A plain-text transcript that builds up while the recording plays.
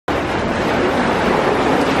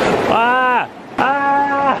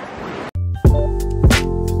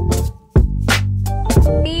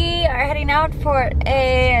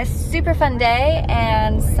super fun day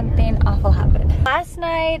and something awful happened. Last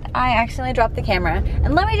night, I accidentally dropped the camera.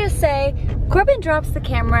 And let me just say, Corbin drops the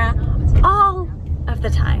camera all of the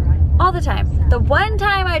time. All the time. The one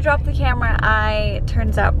time I dropped the camera, I,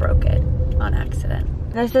 turns out, broke it on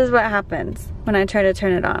accident. This is what happens when I try to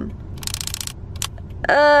turn it on.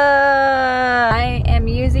 I am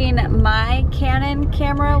using my Canon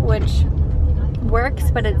camera, which works,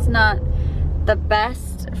 but it's not the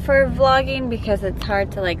best for vlogging because it's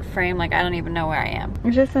hard to like frame, like I don't even know where I am.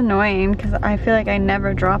 It's just annoying because I feel like I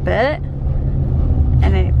never drop it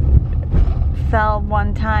and it fell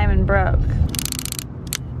one time and broke.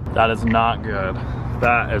 That is not good.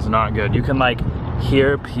 That is not good. You can like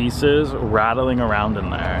hear pieces rattling around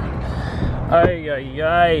in there. Ay, ay,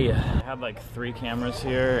 ay. I had like 3 cameras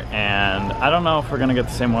here and I don't know if we're gonna get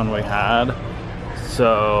the same one we had.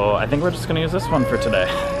 So I think we're just gonna use this one for today.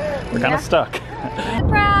 We're kind of stuck.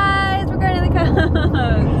 Surprise! We're going to the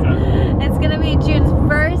coast. It's gonna be June's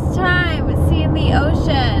first time seeing the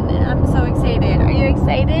ocean. I'm so excited. Are you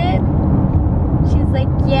excited? She's like,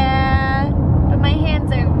 yeah, but my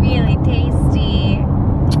hands are really tasty.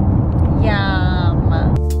 Yum.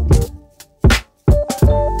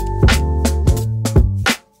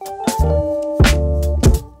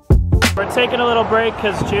 We're taking a little break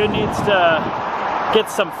because June needs to get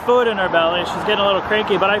some food in her belly. She's getting a little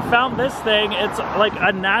cranky, but I found this thing. It's like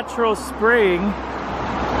a natural spring.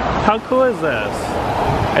 How cool is this?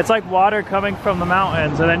 It's like water coming from the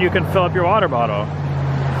mountains and then you can fill up your water bottle.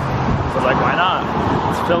 So like, why not?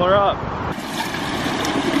 Let's fill her up.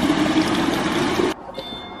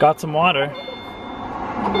 Got some water.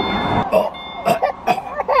 Oh.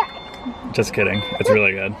 Just kidding, it's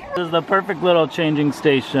really good. This is the perfect little changing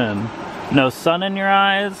station. No sun in your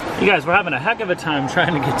eyes. You guys, we're having a heck of a time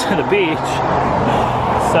trying to get to the beach.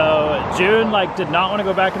 So June like did not want to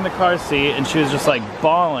go back in the car seat and she was just like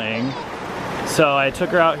bawling. So I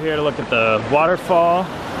took her out here to look at the waterfall.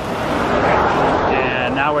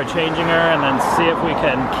 And now we're changing her and then see if we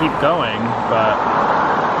can keep going. But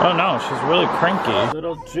oh no, she's really cranky.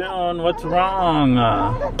 Little June, what's wrong?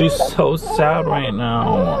 She's so sad right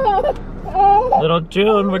now. Little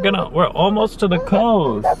June, we're almost to the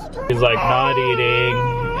coast. She's like not eating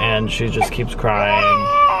and she just keeps crying.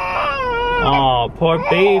 Oh, poor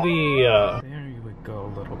baby. There you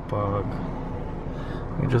go, little bug.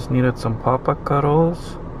 You just needed some papa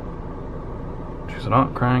cuddles. She's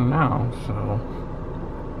not crying now, so.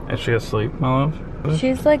 Is she asleep, my love?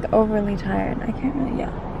 She's like overly tired. I can't really,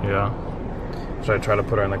 yeah. Yeah. Should I try to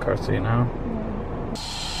put her in the car seat now?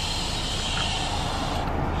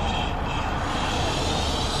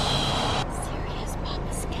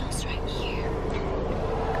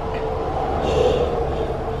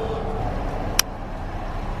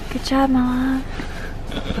 Good job, my love.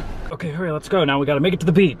 Okay, hurry, let's go. Now we gotta make it to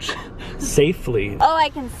the beach. Safely. Oh, I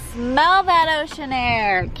can smell that ocean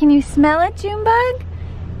air. Can you smell it, Junebug?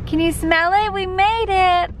 Can you smell it? We made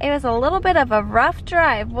it. It was a little bit of a rough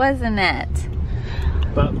drive, wasn't it?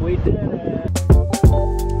 But we did it.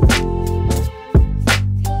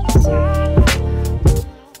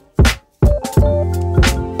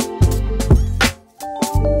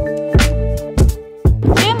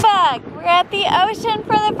 We're at the ocean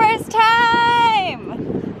for the first time!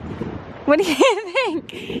 What do you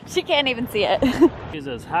think? She can't even see it. She's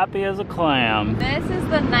as happy as a clam. This is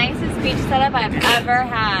the nicest beach setup I've ever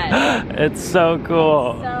had. It's so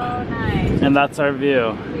cool. So nice. And that's our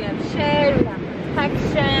view. We have shade, we have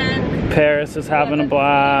protection. Paris is having a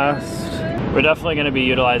blast. We're definitely going to be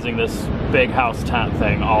utilizing this big house tent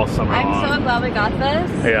thing all summer long. I'm so glad we got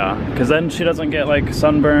this. Yeah, because then she doesn't get like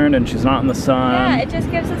sunburned and she's not in the sun. Yeah, it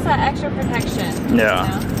just gives us that extra protection.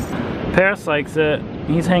 Yeah. You know? Paris likes it.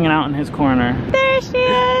 He's hanging out in his corner. There she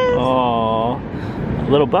is. Oh,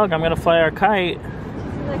 little bug, I'm going to fly our kite.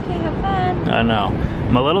 She's the king of fun. I know.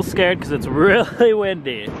 I'm a little scared because it's really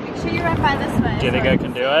windy. Make sure you run by this way. Do you think I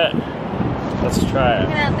can do it? Let's try it.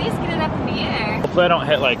 You can at least get it up in the air. Hopefully I don't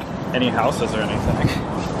hit like any houses or anything.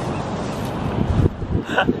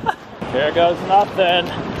 Here goes nothing.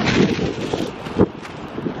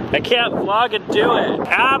 I can't vlog and do it.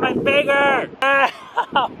 Ah, my finger!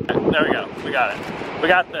 There we go. We got it. We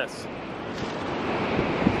got this.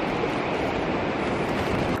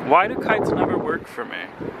 Why do kites never work for me?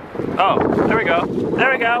 Oh, there we go.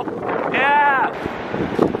 There we go. Yeah!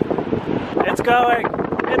 It's going.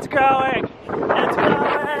 It's going. It's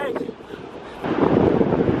going.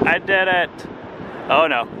 I did it. Oh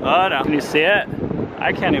no. Oh no. Can you see it?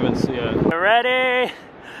 I can't even see it. Ready?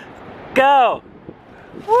 Go!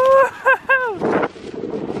 Woo-hoo-hoo!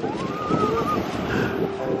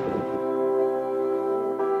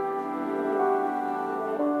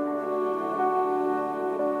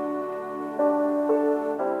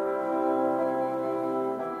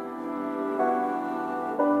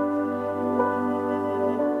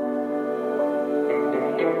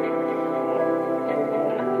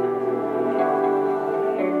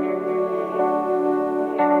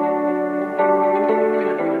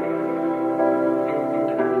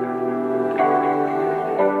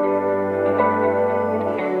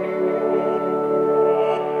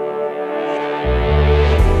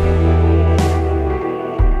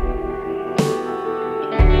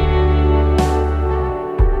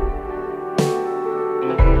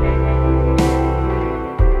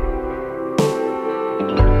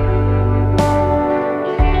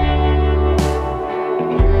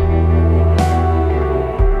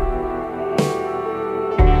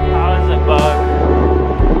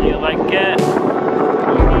 like it.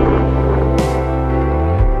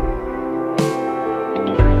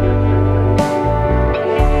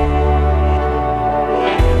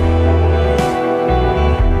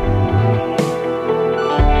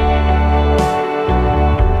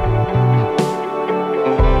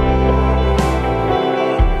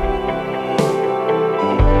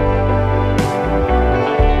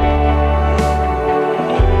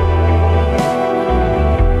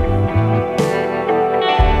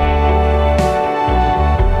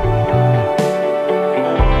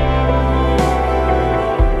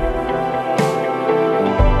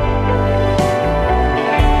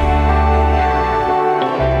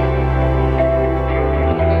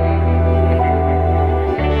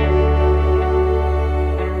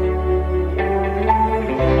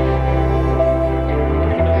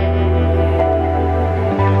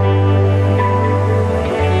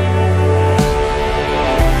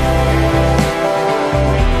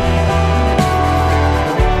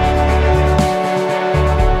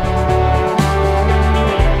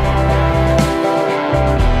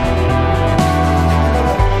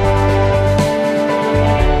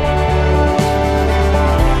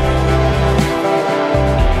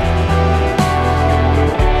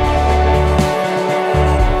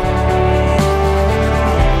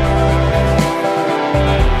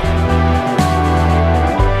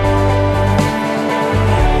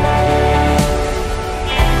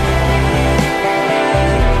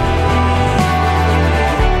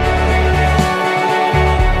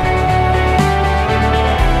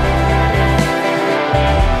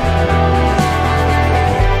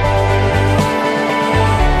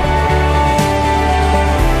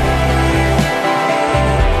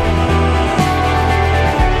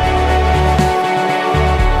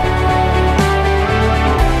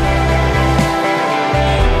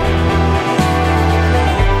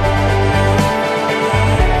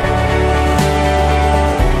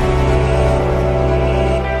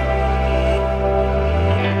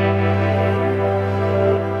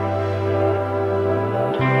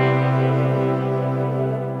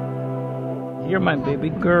 You're my baby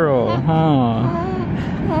girl, huh?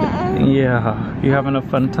 Yeah, you having a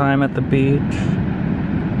fun time at the beach?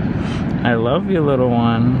 I love you, little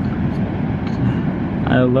one.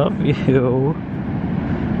 I love you.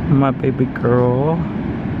 My baby girl.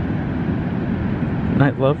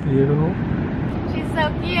 I love you. She's so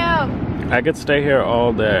cute. I could stay here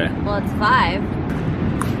all day. Well, it's 5.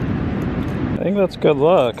 I think that's good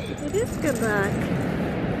luck. It is good luck.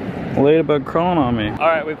 Ladybug crawling on me. All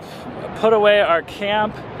right, we've put away our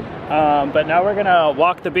camp, but now we're gonna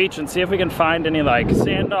walk the beach and see if we can find any like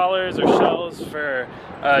sand dollars or shells for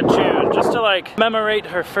June, just to like commemorate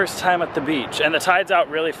her first time at the beach. And the tide's out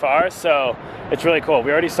really far, so it's really cool.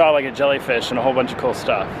 We already saw like a jellyfish and a whole bunch of cool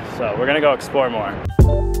stuff. So we're gonna go explore more.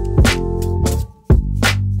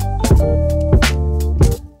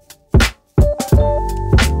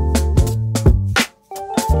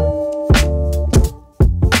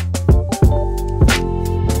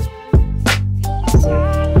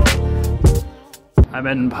 I'm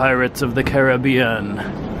in Pirates of the Caribbean.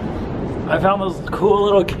 I found this cool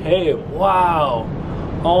little cave. Wow.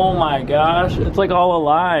 Oh my gosh. It's like all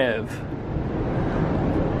alive.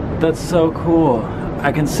 That's so cool.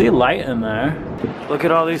 I can see light in there. Look at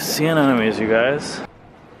all these sea anemones, you guys.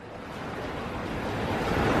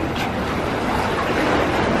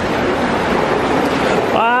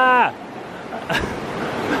 Ah!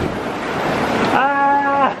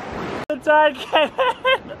 Ah! The tide came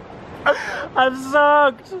in! I'm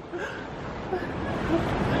soaked!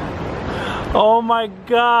 Oh my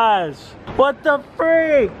gosh! What the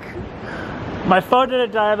freak? My phone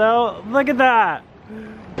didn't die though. Look at that!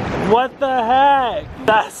 What the heck?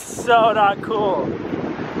 That's so not cool.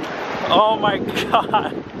 Oh my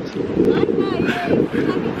god.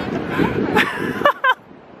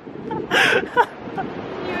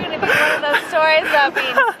 You're gonna be one of those stories about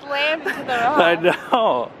being slammed into the rock. I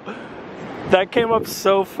know. That came up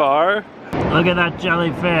so far. Look at that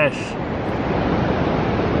jellyfish.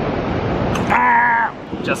 Ah!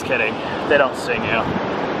 Just kidding. They don't sting you.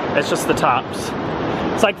 It's just the tops.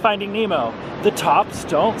 It's like Finding Nemo. The tops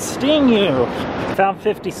don't sting you. Found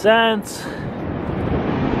 50 cents.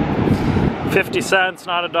 50 cents,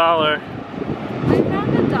 not $1. I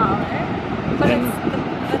found $1, but it's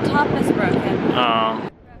the top is broken. Oh.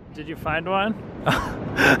 Did you find one?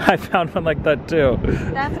 I found one like that too.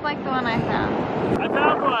 That's like the one I found. I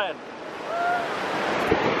found one!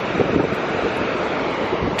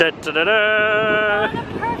 Da, da, da, da. Found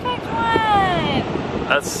a perfect one!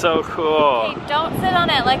 That's so cool. Okay, don't sit on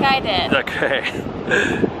it like I did. Okay.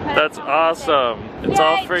 That's awesome. It's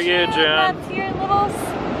all for you, June. That's your little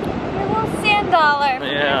 $1 for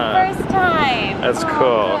Yeah. your first time. That's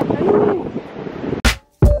cool.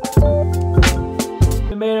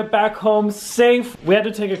 We made it back home safe. We had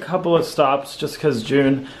to take a couple of stops just because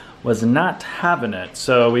June was not having it.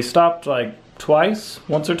 So we stopped like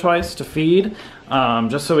once or twice to feed,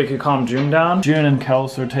 just so we could calm June down. June and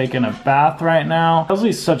Kels are taking a bath right now.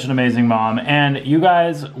 Kelsey's such an amazing mom, and you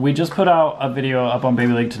guys, we just put out a video up on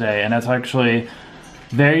Baby League today, and it's actually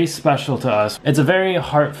very special to us. It's a very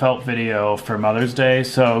heartfelt video for Mother's Day,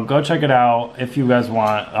 so go check it out if you guys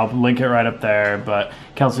want. I'll link it right up there, but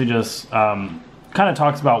Kelsey just kind of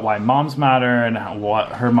talks about why moms matter and what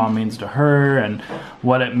her mom means to her and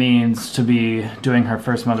what it means to be doing her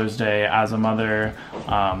first Mother's Day as a mother.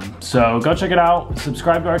 So go check it out.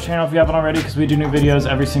 Subscribe to our channel if you haven't already, because we do new videos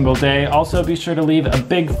every single day. Also, be sure to leave a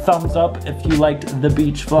big thumbs up if you liked the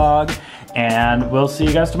beach vlog, and we'll see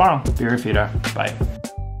you guys tomorrow. Be your feeder. Bye.